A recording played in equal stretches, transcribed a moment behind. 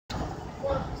The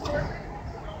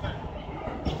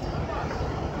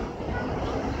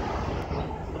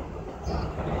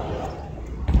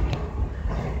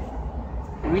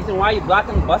reason why you're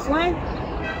blocking the bus lane?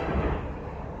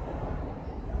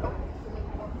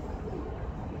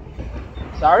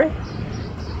 Sorry?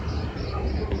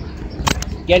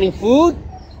 Getting food?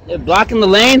 They're blocking the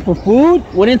lane for food?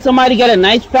 Wouldn't somebody get a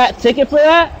nice fat ticket for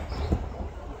that?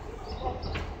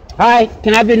 Hi,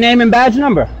 can I have your name and badge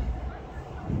number?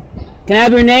 Can I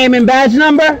have your name and badge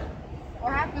number?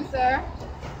 What happened, sir?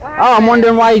 What happened? Oh, I'm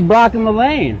wondering why he's blocking the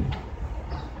lane.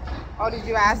 Oh, did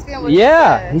you ask him? What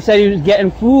Yeah, he said he was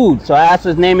getting food, so I asked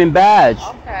his name and badge.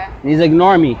 Okay. And he's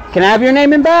ignoring me. Can I have your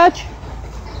name and badge?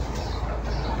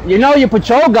 You know your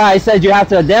patrol guy says you have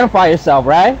to identify yourself,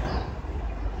 right?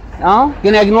 No?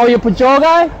 Gonna ignore your patrol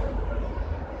guy?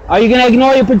 Are you gonna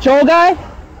ignore your patrol guy?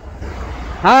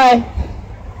 Hi.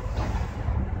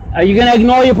 Are you gonna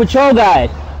ignore your patrol guy?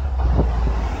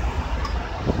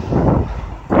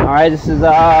 Alright, this is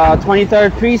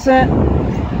 23rd Precinct.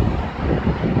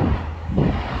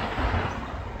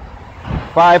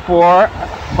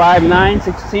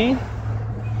 545916.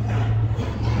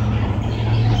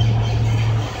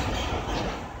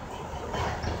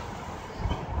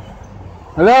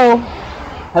 Hello?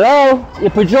 Hello? Your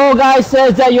patrol guy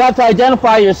says that you have to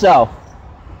identify yourself.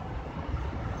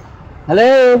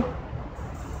 Hello?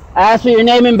 Ask for your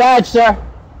name and badge, sir.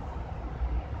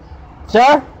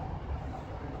 Sir?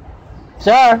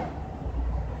 Sir?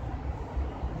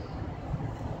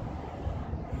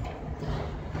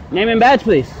 Name and badge,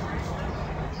 please.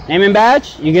 Name and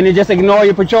badge? You're gonna just ignore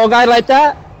your patrol guy like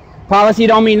that? Policy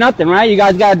don't mean nothing, right? You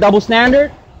guys got a double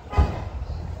standard?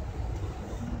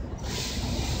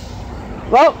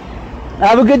 Well,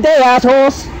 have a good day,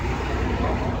 assholes.